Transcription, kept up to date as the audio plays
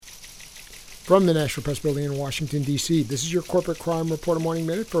From the National Press Building in Washington, D.C., this is your Corporate Crime Reporter Morning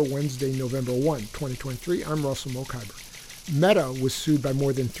Minute for Wednesday, November 1, 2023. I'm Russell Mokhiber. Meta was sued by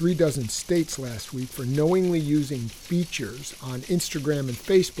more than 36 states last week for knowingly using features on Instagram and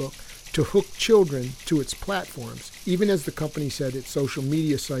Facebook to hook children to its platforms, even as the company said its social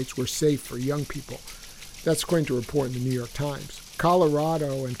media sites were safe for young people. That's according to a report in the New York Times.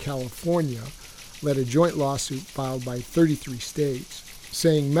 Colorado and California led a joint lawsuit filed by 33 states,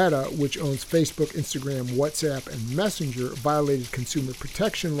 saying Meta, which owns Facebook, Instagram, WhatsApp, and Messenger, violated consumer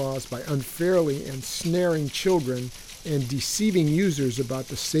protection laws by unfairly ensnaring children and deceiving users about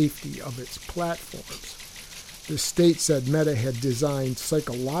the safety of its platforms. The state said Meta had designed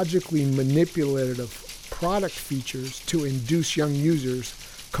psychologically manipulative product features to induce young users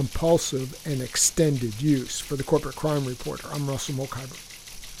compulsive and extended use. For the Corporate Crime Reporter, I'm Russell Mokhiber.